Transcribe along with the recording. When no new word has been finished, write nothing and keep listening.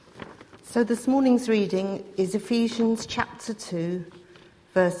So this morning's reading is Ephesians chapter 2,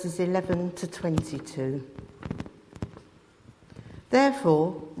 verses 11 to 22.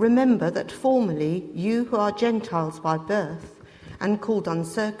 Therefore, remember that formerly you who are Gentiles by birth and called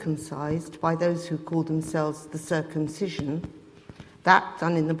uncircumcised by those who call themselves the circumcision, that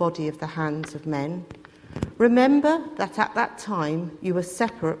done in the body of the hands of men, remember that at that time you were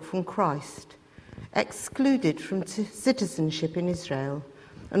separate from Christ, excluded from citizenship in Israel,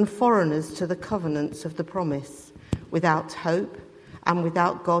 and foreigners to the covenants of the promise, without hope and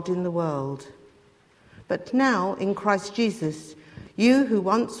without God in the world. But now, in Christ Jesus, you who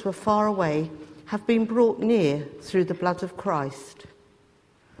once were far away have been brought near through the blood of Christ.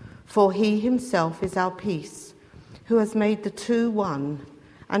 For he himself is our peace, who has made the two one,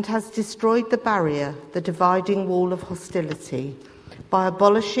 and has destroyed the barrier, the dividing wall of hostility, by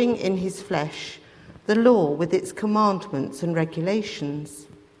abolishing in his flesh the law with its commandments and regulations.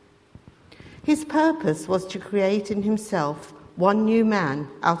 His purpose was to create in himself one new man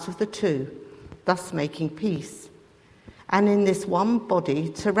out of the two, thus making peace, and in this one body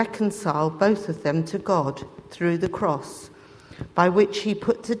to reconcile both of them to God through the cross, by which he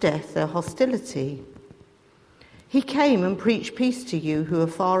put to death their hostility. He came and preached peace to you who are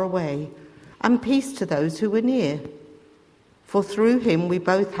far away, and peace to those who were near. For through him we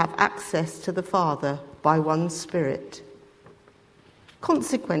both have access to the Father by one Spirit.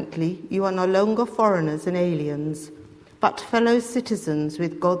 Consequently, you are no longer foreigners and aliens, but fellow citizens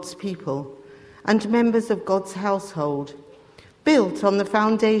with God's people and members of God's household, built on the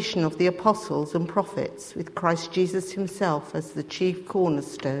foundation of the apostles and prophets, with Christ Jesus himself as the chief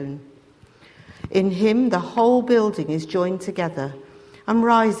cornerstone. In him the whole building is joined together and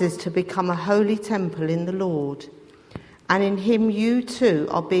rises to become a holy temple in the Lord. And in him you too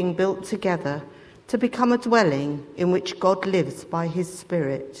are being built together to become a dwelling in which God lives by his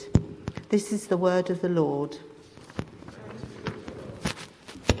Spirit. This is the word of the Lord.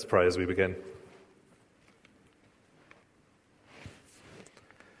 Let's pray as we begin.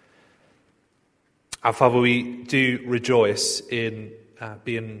 Our Father, we do rejoice in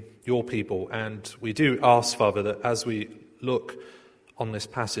being your people, and we do ask, Father, that as we look on this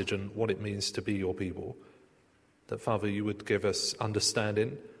passage and what it means to be your people, that, Father, you would give us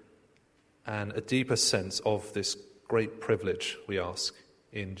understanding and a deeper sense of this great privilege, we ask,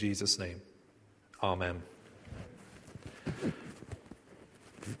 in Jesus' name. Amen.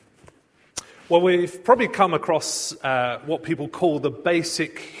 Well, we've probably come across what people call the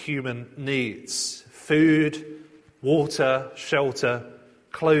basic human needs: food, water, shelter,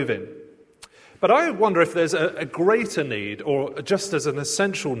 clothing. But I wonder if there's a greater need, or just as an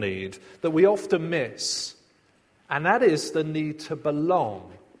essential need, that we often miss, and that is the need to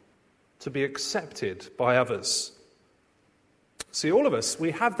belong, to be accepted by others. See, all of us, we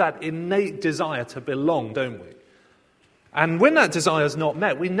have that innate desire to belong, don't we? And when that desire is not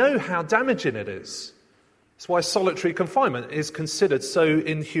met, we know how damaging it is. It's why solitary confinement is considered so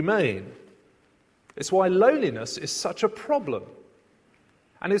inhumane. It's why loneliness is such a problem.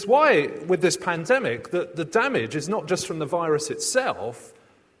 And it's why, with this pandemic, the damage is not just from the virus itself,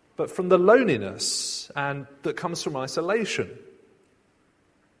 but from the loneliness and that comes from isolation.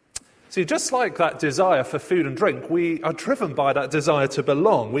 See, just like that desire for food and drink, we are driven by that desire to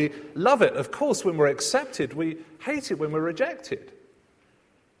belong. We love it, of course, when we're accepted. We hate it when we're rejected.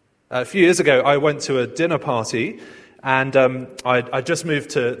 A few years ago, I went to a dinner party, and I just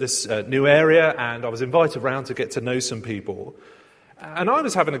moved to this new area, and I was invited around to get to know some people. And I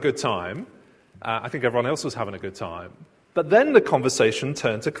was having a good time. I think everyone else was having a good time. But then the conversation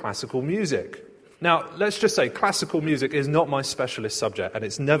turned to classical music. Now, let's just say classical music is not my specialist subject, and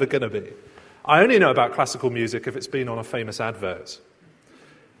it's never going to be. I only know about classical music if it's been on a famous advert.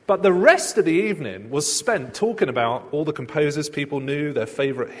 But the rest of the evening was spent talking about all the composers people knew, their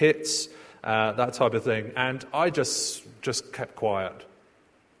favourite hits, that type of thing, and I just kept quiet.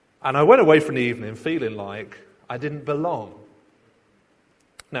 And I went away from the evening feeling like I didn't belong.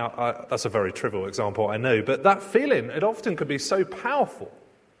 Now, that's a very trivial example, I know, but that feeling, it often can be so powerful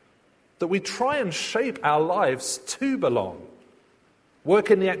that we try and shape our lives to belong,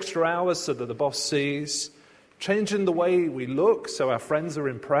 working the extra hours so that the boss sees, changing the way we look so our friends are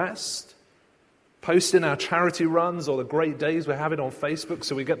impressed, posting our charity runs or the great days we're having on Facebook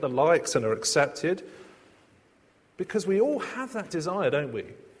so we get the likes and are accepted. Because we all have that desire, don't we,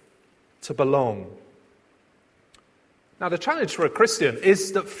 to belong. Now, the challenge for a Christian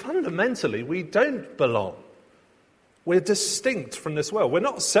is that fundamentally we don't belong. We're distinct from this world. We're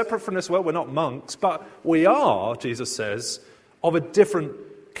not separate from this world. We're not monks, but we are, Jesus says, of a different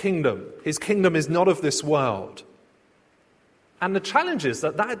kingdom. His kingdom is not of this world. And the challenge is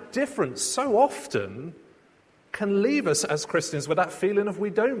that difference so often can leave us as Christians with that feeling of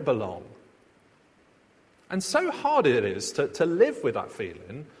we don't belong. And so hard it is to live with that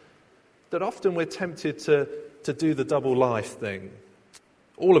feeling that often we're tempted to do the double life thing.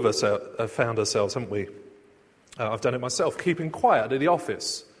 All of us have found ourselves, haven't we? I've done it myself, keeping quiet at the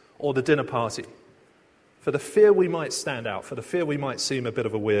office or the dinner party for the fear we might stand out, for the fear we might seem a bit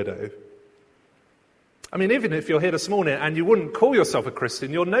of a weirdo. I mean, even if you're here this morning and you wouldn't call yourself a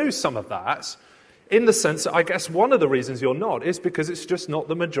Christian, you'll know some of that, in the sense that I guess one of the reasons you're not is because it's just not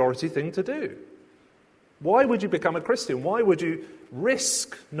the majority thing to do. Why would you become a Christian? Why would you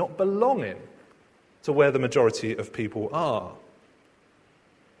risk not belonging to where the majority of people are?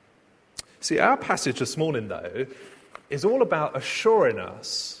 See, our passage this morning, though, is all about assuring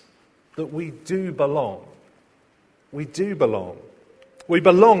us that we do belong. We do belong. We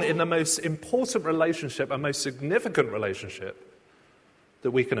belong in the most important relationship and most significant relationship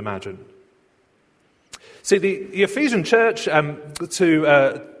that we can imagine. See, the Ephesian church,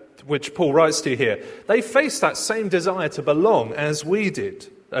 which Paul writes to here, they faced that same desire to belong as we do.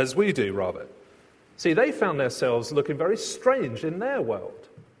 See, they found themselves looking very strange in their world.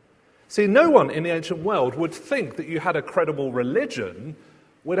 See, no one in the ancient world would think that you had a credible religion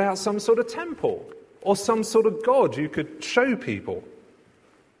without some sort of temple or some sort of God you could show people.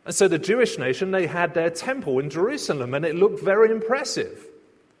 And so the Jewish nation, they had their temple in Jerusalem, and it looked very impressive.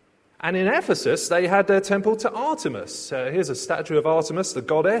 And in Ephesus, they had their temple to Artemis. Here's a statue of Artemis, the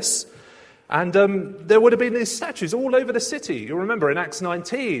goddess. And there would have been these statues all over the city. You remember in Acts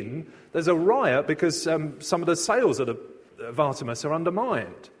 19, there's a riot because some of the sales of Artemis are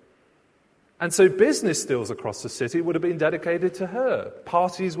undermined. And so business deals across the city would have been dedicated to her.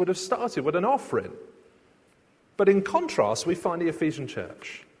 Parties would have started with an offering. But in contrast, we find the Ephesian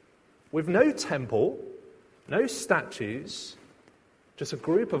church with no temple, no statues, just a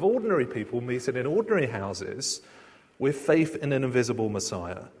group of ordinary people meeting in ordinary houses with faith in an invisible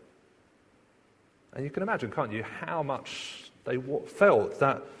Messiah. And you can imagine, can't you, how much they felt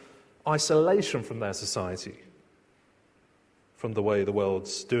that isolation from their society, from the way the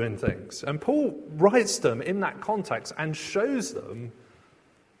world's doing things. And Paul writes them in that context and shows them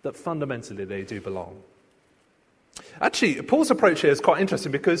that fundamentally they do belong. Actually, Paul's approach here is quite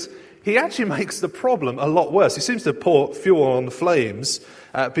interesting because he actually makes the problem a lot worse. He seems to pour fuel on the flames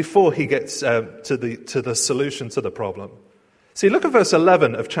before he gets to the solution to the problem. See, look at verse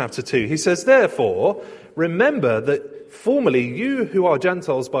 11 of chapter 2. He says, "Therefore, remember that formerly you who are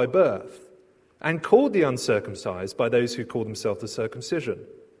Gentiles by birth, and called the uncircumcised by those who call themselves the circumcision."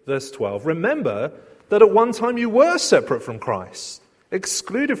 Verse 12, "Remember that at one time you were separate from Christ,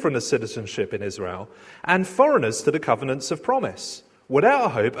 excluded from the citizenship in Israel, and foreigners to the covenants of promise, without a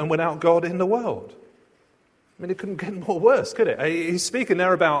hope and without God in the world." I mean, it couldn't get more worse, could it? He's speaking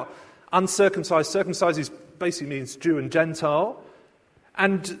there about uncircumcised. Circumcised basically means Jew and Gentile.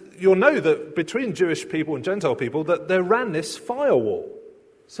 And you'll know that between Jewish people and Gentile people that there ran this firewall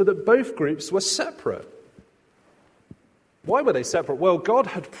so that both groups were separate. Why were they separate? Well, God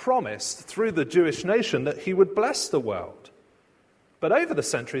had promised through the Jewish nation that he would bless the world. But over the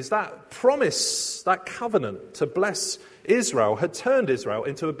centuries, that promise, that covenant to bless Israel had turned Israel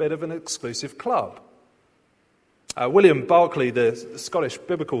into a bit of an exclusive club. William Barclay, the Scottish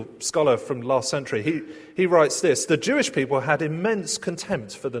biblical scholar from last century, he writes this: "The Jewish people had immense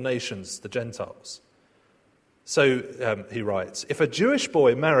contempt for the nations, the Gentiles." So, he writes, if a Jewish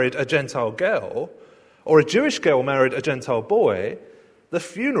boy married a Gentile girl, or a Jewish girl married a Gentile boy, the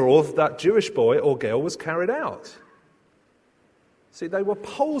funeral of that Jewish boy or girl was carried out. See, they were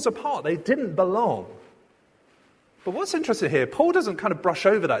poles apart. They didn't belong. But what's interesting here, Paul doesn't kind of brush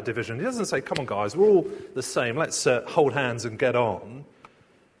over that division. He doesn't say, come on guys, we're all the same, let's hold hands and get on.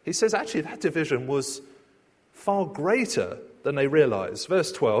 He says actually that division was far greater than they realized.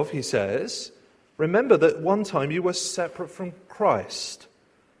 Verse 12, he says, "Remember that one time you were separate from Christ,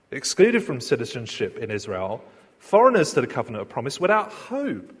 excluded from citizenship in Israel, foreigners to the covenant of promise, without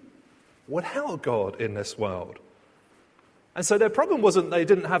hope, without God in this world." And so their problem wasn't they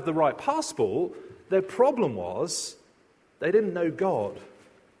didn't have the right passport. Their problem was they didn't know God.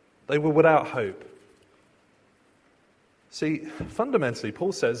 They were without hope. See, fundamentally,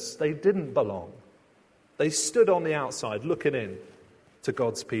 Paul says they didn't belong. They stood on the outside looking in to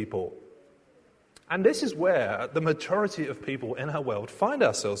God's people. And this is where the majority of people in our world find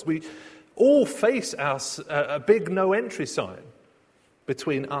ourselves. We all face a big no entry sign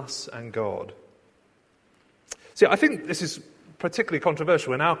between us and God. See, I think this is particularly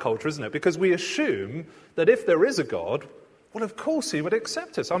controversial in our culture, isn't it? Because we assume that if there is a God, well, of course he would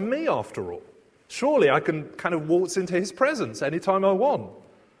accept us. I'm me, after all. Surely I can kind of waltz into his presence anytime I want.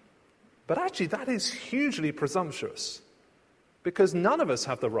 But actually, that is hugely presumptuous, because none of us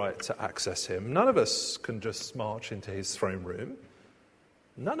have the right to access him. None of us can just march into his throne room.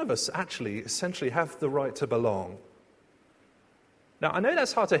 None of us actually essentially have the right to belong. Now, I know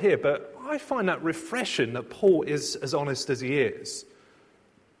that's hard to hear, but I find that refreshing that Paul is as honest as he is.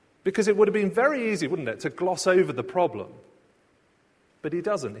 Because it would have been very easy, wouldn't it, to gloss over the problem. But he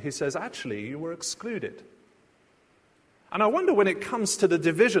doesn't. He says, actually, you were excluded. And I wonder, when it comes to the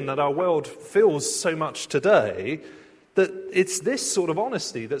division that our world feels so much today, that it's this sort of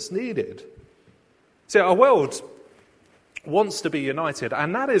honesty that's needed. See, our world wants to be united,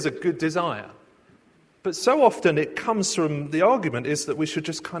 and that is a good desire. But so often it comes from, the argument is that we should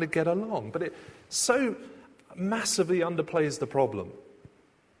just kind of get along. But it so massively underplays the problem.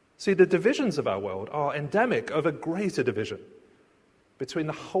 See, the divisions of our world are endemic of a greater division between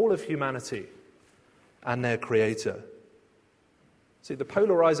the whole of humanity and their Creator. See, the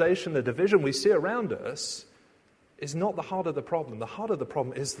polarization, the division we see around us is not the heart of the problem. The heart of the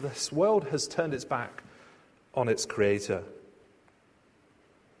problem is this world has turned its back on its Creator.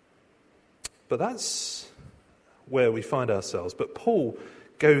 But that's where we find ourselves. But Paul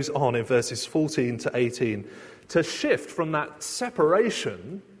goes on in verses 14 to 18 to shift from that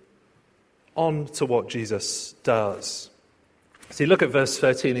separation on to what Jesus does. See, look at verse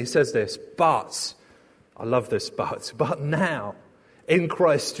 13. He says this, but, I love this but now, in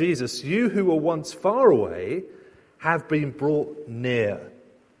Christ Jesus, you who were once far away have been brought near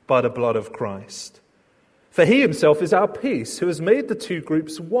by the blood of Christ. For he himself is our peace, who has made the two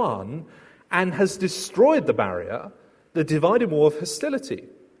groups one and has destroyed the barrier, the dividing wall of hostility,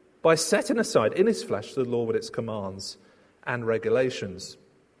 by setting aside in his flesh the law with its commands and regulations.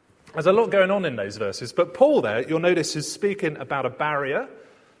 There's a lot going on in those verses, but Paul there, you'll notice, is speaking about a barrier,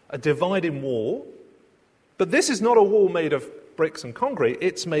 a dividing wall. But this is not a wall made of bricks and concrete,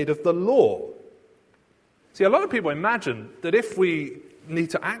 it's made of the law. See, a lot of people imagine that if we need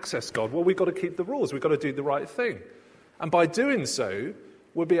to access God, well, we've got to keep the rules, we've got to do the right thing. And by doing so,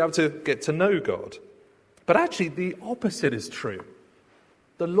 we'll be able to get to know God. But actually, the opposite is true.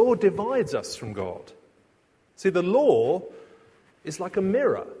 The law divides us from God. See, the law is like a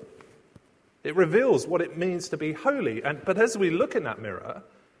mirror. It reveals what it means to be holy. But as we look in that mirror,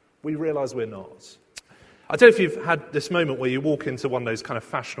 we realize we're not. I don't know if you've had this moment where you walk into one of those kind of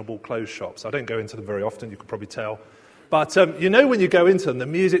fashionable clothes shops. I don't go into them very often, you can probably tell. But you know, when you go into them, the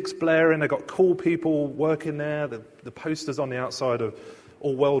music's blaring, they've got cool people working there, the posters on the outside are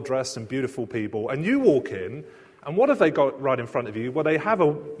all well-dressed and beautiful people. And you walk in, and what have they got right in front of you? Well, they have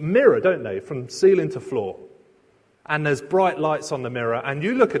a mirror, don't they, from ceiling to floor. And there's bright lights on the mirror, and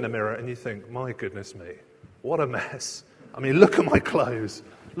you look in the mirror and you think, my goodness me, what a mess. I mean, look at my clothes,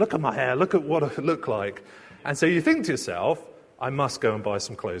 look at my hair, look at what I look like. And so you think to yourself, I must go and buy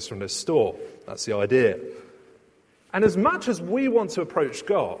some clothes from this store. That's the idea. And as much as we want to approach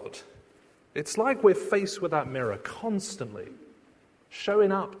God, it's like we're faced with that mirror constantly,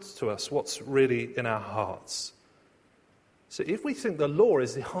 showing up to us what's really in our hearts. So if we think the law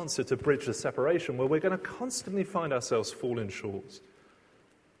is the answer to bridge the separation, well, we're going to constantly find ourselves falling short.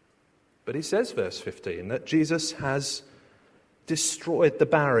 But he says, verse 15, that Jesus has destroyed the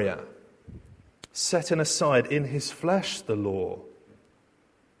barrier, setting aside in his flesh the law.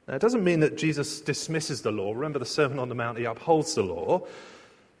 Now, it doesn't mean that Jesus dismisses the law. Remember the Sermon on the Mount, he upholds the law.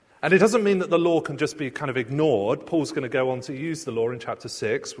 And it doesn't mean that the law can just be kind of ignored. Paul's going to go on to use the law in chapter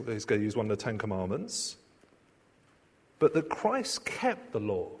 6. He's going to use one of the Ten Commandments. But that Christ kept the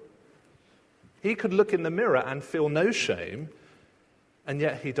law. He could look in the mirror and feel no shame, and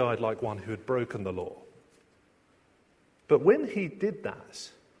yet he died like one who had broken the law. But when he did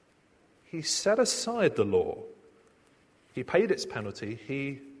that, he set aside the law. He paid its penalty.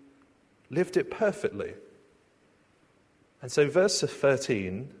 He lived it perfectly. And so verse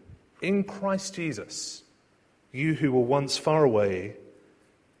 13, in Christ Jesus, you who were once far away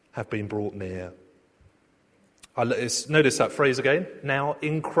have been brought near. Notice that phrase again. Now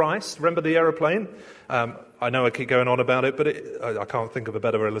in Christ. Remember the aeroplane? I know I keep going on about it, but I can't think of a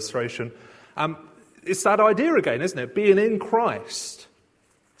better illustration. It's that idea again, isn't it? Being in Christ.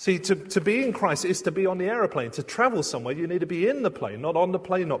 See, to be in Christ is to be on the aeroplane. To travel somewhere, you need to be in the plane, not on the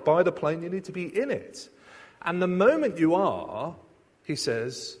plane, not by the plane. You need to be in it. And the moment you are, he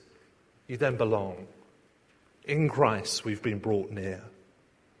says, you then belong. In Christ, we've been brought near.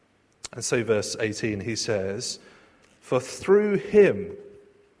 And so verse 18, he says, for through him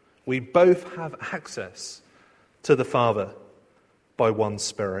we both have access to the Father by one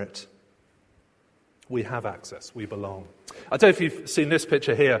Spirit. we have access, we belong. I don't know if you've seen this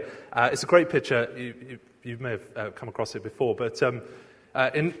picture here. It's a great picture. You may have come across it before, but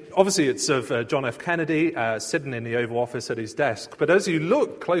obviously it's of John F. Kennedy sitting in the Oval Office at his desk. But as you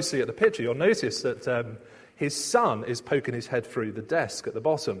look closely at the picture, you'll notice that his son is poking his head through the desk at the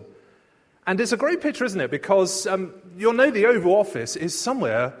bottom. And it's a great picture, isn't it? Because you'll know the Oval Office is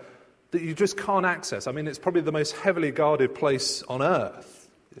somewhere that you just can't access. I mean, it's probably the most heavily guarded place on earth.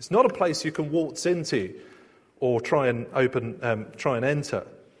 It's not a place you can waltz into or try and enter.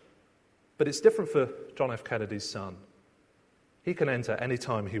 But it's different for John F. Kennedy's son. He can enter any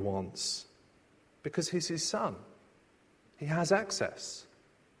time he wants because he's his son. He has access.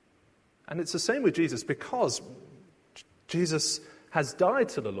 And it's the same with Jesus because Jesus has died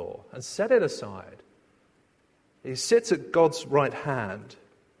to the law and set it aside. He sits at God's right hand.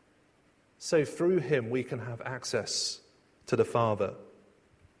 So through him we can have access to the Father.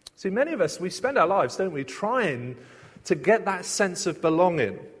 See, many of us, we spend our lives, don't we, trying to get that sense of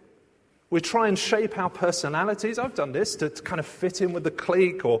belonging. We try and shape our personalities. I've done this to kind of fit in with the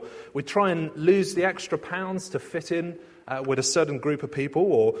clique, or we try and lose the extra pounds to fit in with a certain group of people,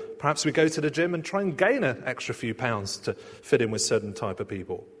 or perhaps we go to the gym and try and gain an extra few pounds to fit in with certain type of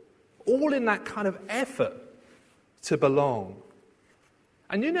people. All in that kind of effort to belong.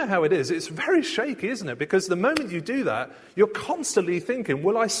 And you know how it is. It's very shaky, isn't it? Because the moment you do that, you're constantly thinking,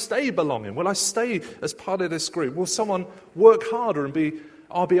 will I stay belonging? Will I stay as part of this group? Will someone work harder and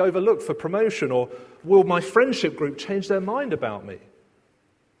I'll be overlooked for promotion? Or will my friendship group change their mind about me?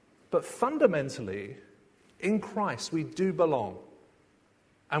 But fundamentally, in Christ, we do belong.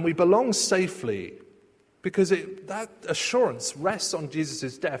 And we belong safely because that assurance rests on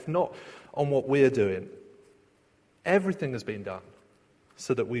Jesus' death, not on what we're doing. Everything has been done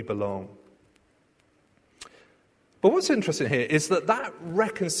so that we belong. But what's interesting here is that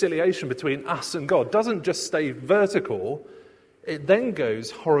reconciliation between us and God doesn't just stay vertical, it then goes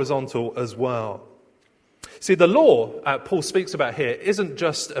horizontal as well. See, the law Paul speaks about here isn't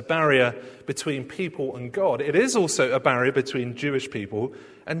just a barrier between people and God. It is also a barrier between Jewish people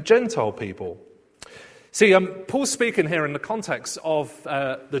and Gentile people. See, Paul's speaking here in the context of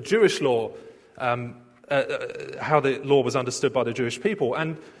the Jewish law, how the law was understood by the Jewish people.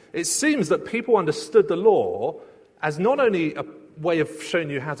 And it seems that people understood the law as not only a way of showing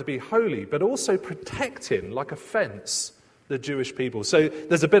you how to be holy, but also protecting, like a fence, the Jewish people. So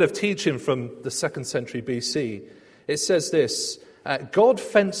there's a bit of teaching from the 2nd century BC. It says this, God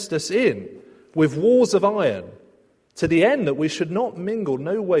fenced us in with walls of iron to the end that we should not mingle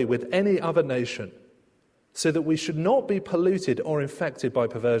no way with any other nation, so that we should not be polluted or infected by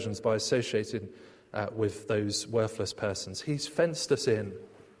perversions by associating with those worthless persons. He's fenced us in.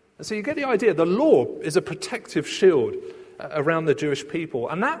 And so you get the idea. The law is a protective shield around the Jewish people,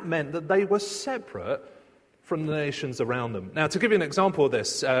 and that meant that they were separate from the nations around them. Now, to give you an example of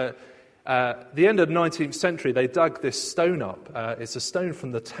this, the end of the 19th century, they dug this stone up. It's a stone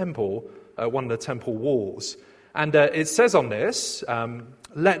from the temple, one of the temple walls. And it says on this,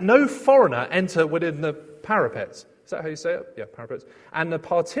 let no foreigner enter within the parapets. Is that how you say it? Yeah, parapets. And the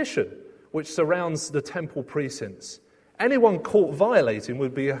partition which surrounds the temple precincts. Anyone caught violating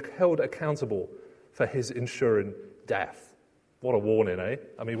would be held accountable for his ensuring death. What a warning, eh?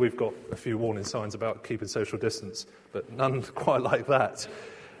 I mean, we've got a few warning signs about keeping social distance, but none quite like that.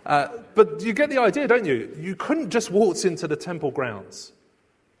 But you get the idea, don't you? You couldn't just waltz into the temple grounds.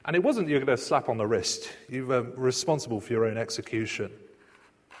 And it wasn't you're going to slap on the wrist. You were responsible for your own execution.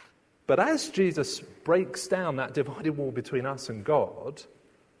 But as Jesus breaks down that dividing wall between us and God,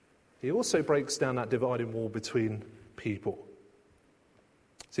 he also breaks down that dividing wall between people.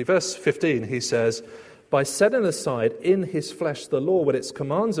 See, verse 15, he says, by setting aside in his flesh the law with its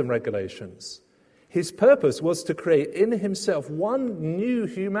commands and regulations, his purpose was to create in himself one new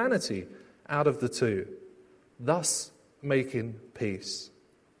humanity out of the two, thus making peace,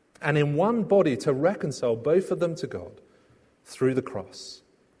 and in one body to reconcile both of them to God through the cross,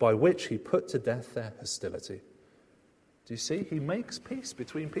 by which he put to death their hostility. Do you see? He makes peace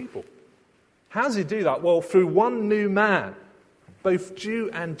between people. How does he do that? Well, through one new man. Both Jew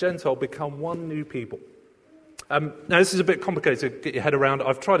and Gentile become one new people. Now, this is a bit complicated to get your head around.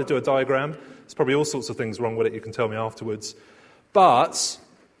 I've tried to do a diagram. There's probably all sorts of things wrong with it. You can tell me afterwards. But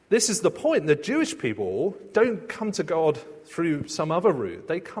this is the point. The Jewish people don't come to God through some other route.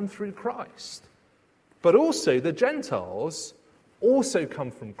 They come through Christ. But also the Gentiles also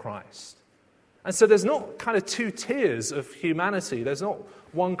come from Christ. And so there's not kind of two tiers of humanity. There's not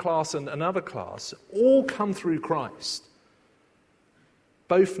one class and another class. All come through Christ.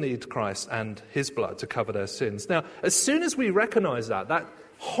 Both need Christ and his blood to cover their sins. Now, as soon as we recognize that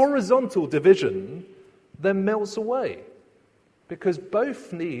horizontal division then melts away. Because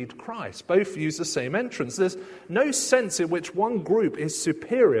both need Christ. Both use the same entrance. There's no sense in which one group is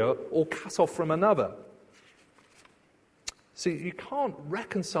superior or cut off from another. See, you can't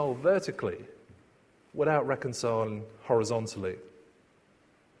reconcile vertically without reconciling horizontally.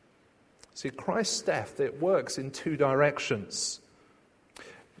 See, Christ's death, it works in two directions.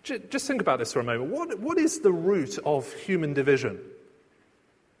 Just think about this for a moment. What is the root of human division?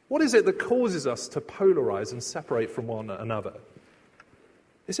 What is it that causes us to polarize and separate from one another?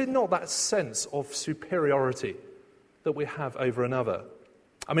 Is it not that sense of superiority that we have over another?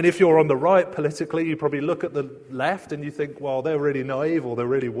 I mean, if you're on the right politically, you probably look at the left and you think, well, they're really naive or they're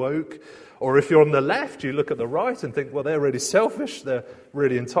really woke. Or if you're on the left, you look at the right and think, well, they're really selfish, they're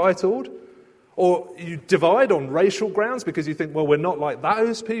really entitled. Or you divide on racial grounds because you think, well, we're not like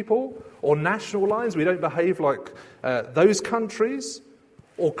those people. Or national lines, we don't behave like those countries.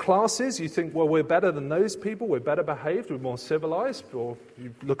 Or classes, you think, well, we're better than those people, we're better behaved, we're more civilized. Or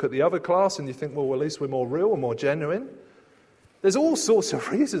you look at the other class and you think, well, at least we're more real and more genuine. There's all sorts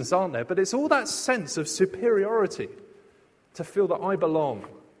of reasons, aren't there? But it's all that sense of superiority to feel that I belong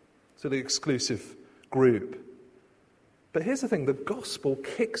to the exclusive group. But here's the thing, the gospel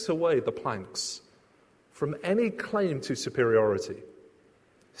kicks away the planks from any claim to superiority.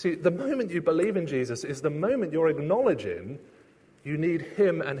 See, the moment you believe in Jesus is the moment you're acknowledging you need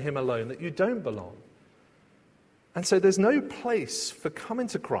him and him alone, that you don't belong. And so there's no place for coming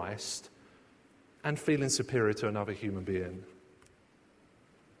to Christ and feeling superior to another human being.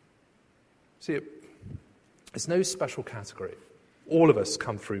 See, it's no special category. All of us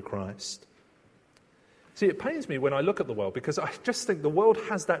come through Christ. See, it pains me when I look at the world because I just think the world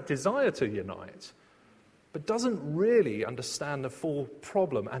has that desire to unite, but doesn't really understand the full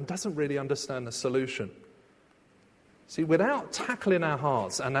problem and doesn't really understand the solution. See, without tackling our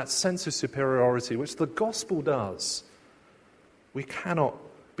hearts and that sense of superiority, which the gospel does, we cannot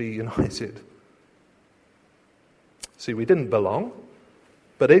be united. See, we didn't belong,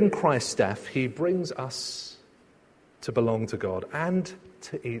 but in Christ's death, he brings us to belong to God and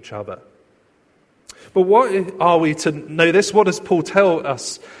to each other. But why are we to know this? What does Paul tell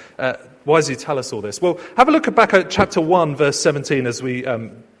us? Why does he tell us all this? Well, have a look back at chapter 1, verse 17 as we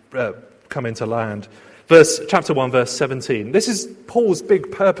come into land. Chapter 1, verse 17. This is Paul's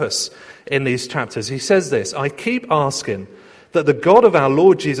big purpose in these chapters. He says this, I keep asking that the God of our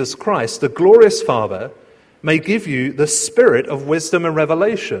Lord Jesus Christ, the glorious Father, may give you the spirit of wisdom and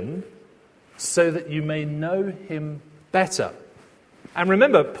revelation so that you may know him better. And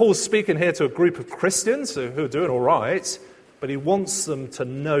remember, Paul's speaking here to a group of Christians who are doing all right, but he wants them to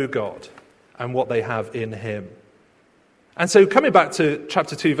know God and what they have in him. And so coming back to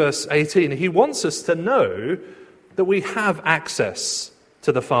chapter 2, verse 18, he wants us to know that we have access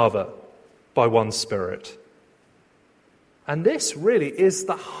to the Father by one Spirit. And this really is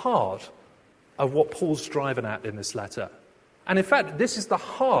the heart of what Paul's driving at in this letter. And in fact, this is the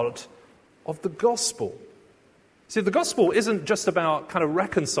heart of the gospel. See, the gospel isn't just about kind of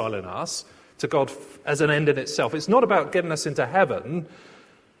reconciling us to God as an end in itself. It's not about getting us into heaven.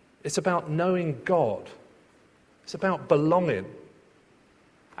 It's about knowing God. It's about belonging.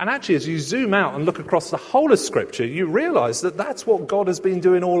 And actually, as you zoom out and look across the whole of Scripture, you realize that that's what God has been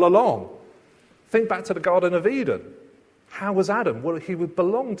doing all along. Think back to the Garden of Eden. How was Adam? Well, he would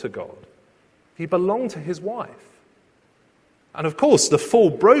belong to God. He belonged to his wife. And of course, the fall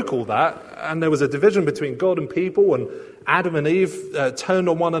broke all that, and there was a division between God and people, and Adam and Eve turned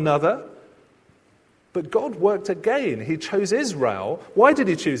on one another. But God worked again. He chose Israel. Why did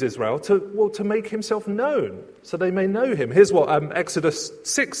he choose Israel? To make himself known, so they may know him. Here's what Exodus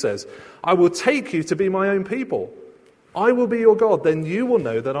 6 says. I will take you to be my own people. I will be your God. Then you will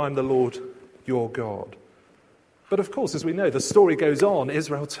know that I'm the Lord your God. But of course, as we know, the story goes on.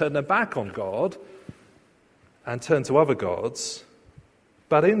 Israel turned their back on God and turned to other gods.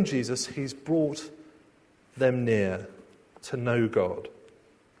 But in Jesus, he's brought them near to know God.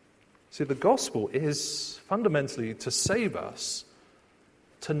 See, the gospel is fundamentally to save us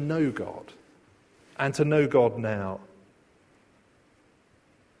to know God and to know God now.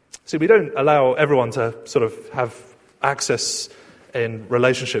 See, we don't allow everyone to sort of have access in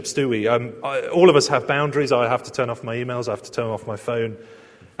relationships, do we? All of us have boundaries. I have to turn off my emails. I have to turn off my phone.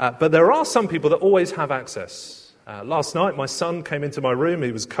 But there are some people that always have access. Last night, my son came into my room.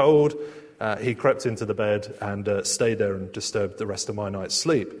 He was cold. He crept into the bed and stayed there and disturbed the rest of my night's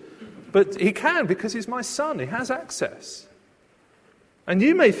sleep. But he can because he's my son. He has access. And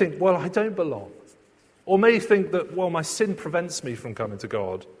you may think, well, I don't belong. Or may think that, well, my sin prevents me from coming to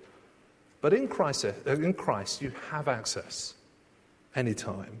God. But in Christ, you have access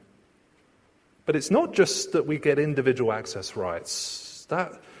anytime. But it's not just that we get individual access rights.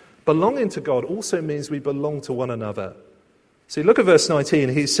 That belonging to God also means we belong to one another. See, look at verse 19.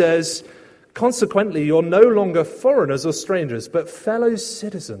 He says, consequently, you're no longer foreigners or strangers, but fellow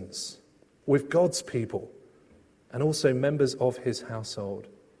citizens with God's people and also members of his household.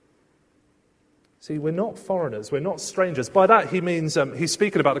 See, we're not foreigners, we're not strangers. By that he means, he's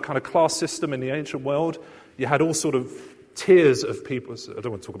speaking about the kind of class system in the ancient world. You had all sort of tiers of people. I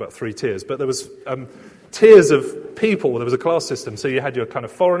don't want to talk about 3 tiers, but there was tiers of people. There was a class system. So you had your kind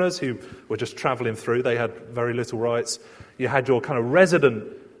of foreigners who were just travelling through. They had very little rights. You had your kind of resident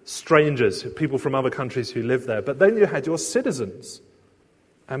strangers, people from other countries who lived there. But then you had your citizens.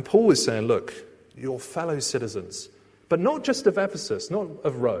 And Paul is saying, look, you're fellow citizens. But not just of Ephesus, not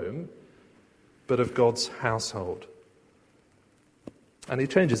of Rome, but of God's household. And he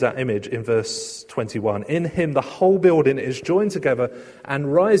changes that image in verse 21. In him the whole building is joined together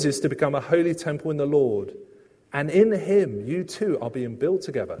and rises to become a holy temple in the Lord. And in him you too are being built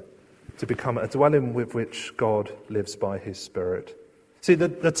together to become a dwelling with which God lives by his Spirit. See,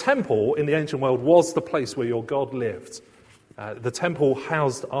 the temple in the ancient world was the place where your God lived. The temple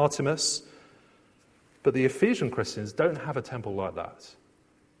housed Artemis, but the Ephesian Christians don't have a temple like that.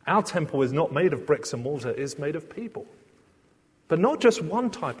 Our temple is not made of bricks and mortar, it is made of people. But not just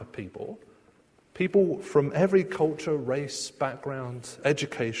one type of people. People from every culture, race, background,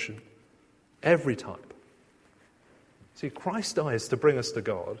 education, every type. See, Christ dies to bring us to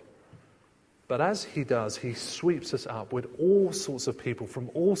God, but as he does, he sweeps us up with all sorts of people from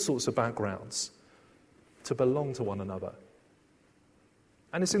all sorts of backgrounds to belong to one another.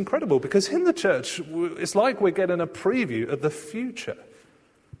 And it's incredible because in the church, it's like we're getting a preview of the future,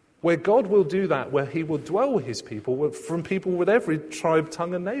 where God will do that, where he will dwell with his people, from people with every tribe,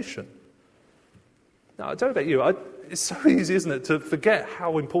 tongue, and nation. Now, I don't know about you, it's so easy, isn't it, to forget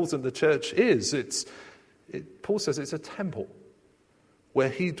how important the church is. Paul says it's a temple where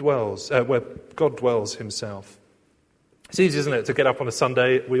he dwells, where God dwells himself. It's easy, isn't it, to get up on a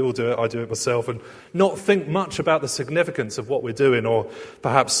Sunday, we all do it, I do it myself, and not think much about the significance of what we're doing, or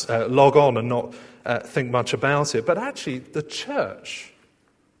perhaps log on and not think much about it. But actually, the church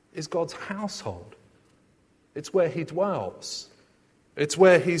is God's household. It's where he dwells. It's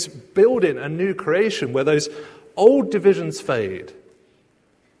where he's building a new creation, where those old divisions fade,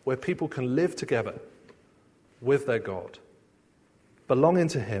 where people can live together with their God, belonging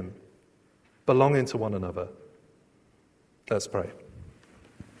to him, belonging to one another. Let's pray.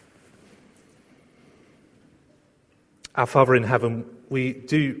 Our Father in heaven, we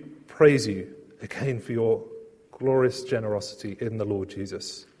do praise you again for your glorious generosity in the Lord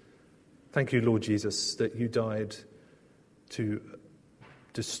Jesus. Thank you, Lord Jesus, that you died to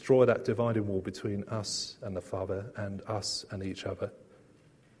destroy that dividing wall between us and the Father and us and each other.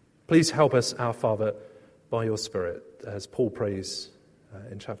 Please help us, our Father, by your Spirit, as Paul prays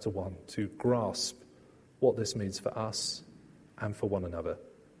in chapter 1, to grasp what this means for us and for one another.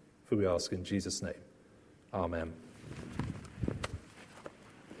 For we ask in Jesus' name. Amen.